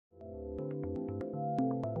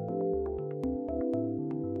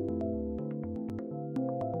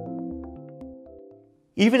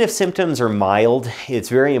Even if symptoms are mild, it's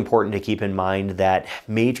very important to keep in mind that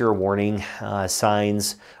major warning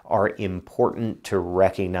signs are important to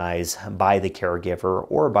recognize by the caregiver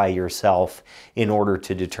or by yourself in order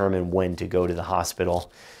to determine when to go to the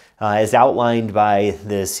hospital. As outlined by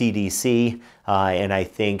the CDC, and I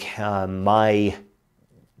think my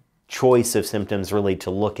choice of symptoms really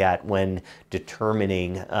to look at when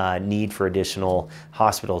determining need for additional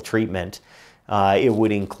hospital treatment. It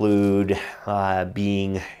would include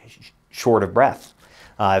being short of breath.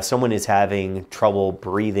 If someone is having trouble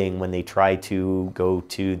breathing when they try to go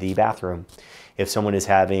to the bathroom, if someone is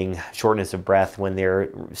having shortness of breath when they're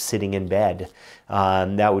sitting in bed,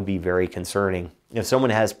 that would be very concerning. If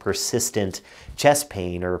someone has persistent chest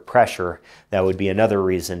pain or pressure, that would be another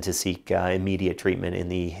reason to seek immediate treatment in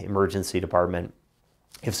the emergency department.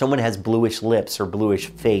 If someone has bluish lips or bluish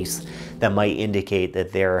face, that might indicate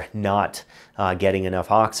that they're not getting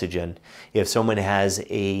enough oxygen. If someone has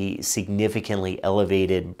a significantly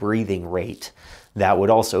elevated breathing rate, that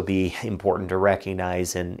would also be important to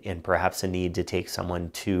recognize and perhaps a need to take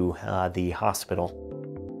someone to the hospital.